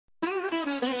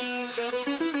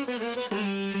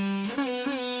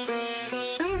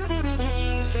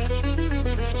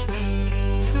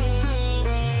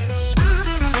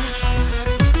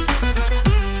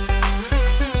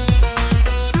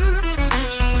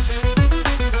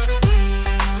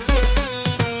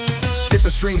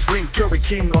Strange ring, curry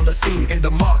king on the scene. In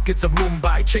the markets of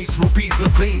Mumbai, chase rupees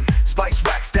look clean. Spice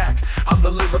rack stack, I'm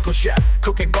the lyrical chef.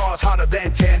 Cooking bars hotter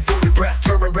than tandoori breath.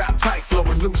 Turban rap tight,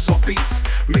 flowing loose on beats.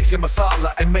 Mixing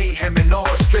masala and mayhem in all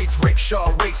streets.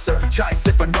 Rickshaw racer, chai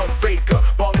sipper, no faker.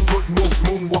 Bollywood moves,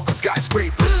 moonwalk on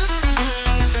skyscrapers.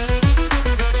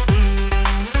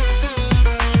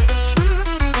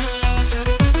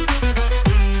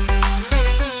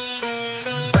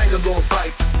 Bangalore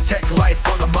bytes, tech life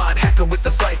on the mind. Hacker with the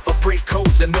cipher, break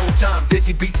codes in no time.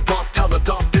 Desi beats bump, tabla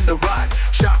dump in the ride.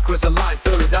 Chakras align,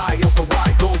 third eye open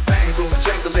wide. Gold bangles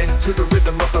jangling to the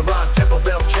rhythm of the rhyme. Temple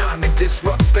bells chiming,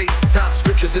 disrupt space time.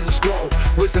 Scriptures in the scroll,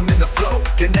 wisdom in the flow.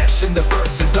 Ganesh in the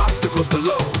verses, obstacles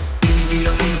below. Easy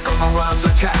to ink on my rhymes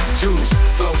are tattoos.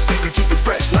 Flow sacred, keep it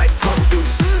fresh like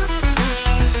produce.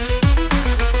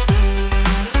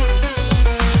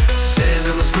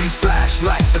 Sand on the streets, flash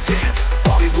lights of dance.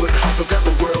 Bollywood hustle got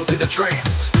the world in a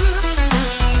trance.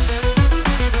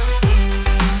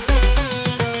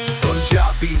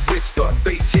 Punjabi whisper,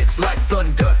 bass hits like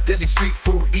thunder. Delhi street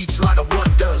food, each line a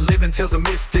wonder. Living tales of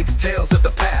mystics, tales of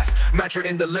the past. Mantra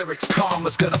in the lyrics,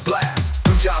 karma's gonna blast.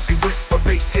 Punjabi whisper,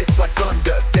 bass hits like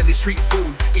thunder. Delhi street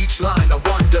food, each line a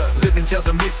wonder. Living tales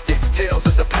of mystics, tales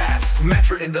of the past.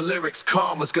 Mantra in the lyrics,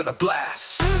 karma's gonna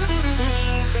blast.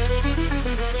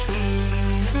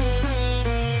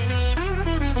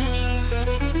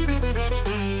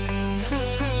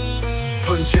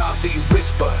 Punjabi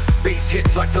whisper, bass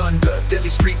hits like thunder. Delhi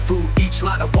street food, each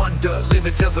line a wonder.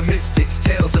 Living tales of mystics,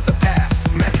 tales of the past.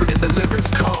 Mantra in the lyrics,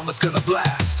 karma's gonna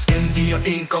blast. Indian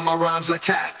ink on my rhymes like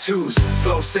tattoos.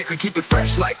 Flow sacred, keep it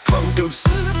fresh like produce.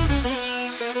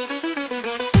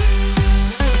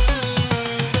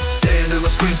 Sand on the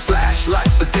screens, flash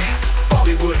lights a dance.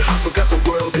 Bollywood hustle got the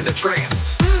world in a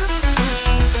trance.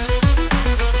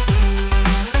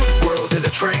 World in a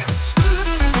trance.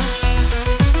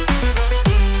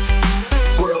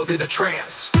 In a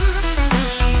trance.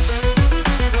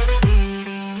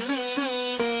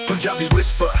 Punjabi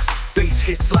whisper, bass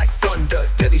hits like thunder.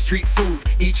 Delhi street food,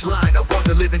 each line a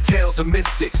wonder. Living tales of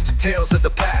mystics, tales of the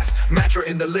past. Mantra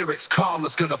in the lyrics,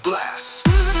 karma's gonna blast.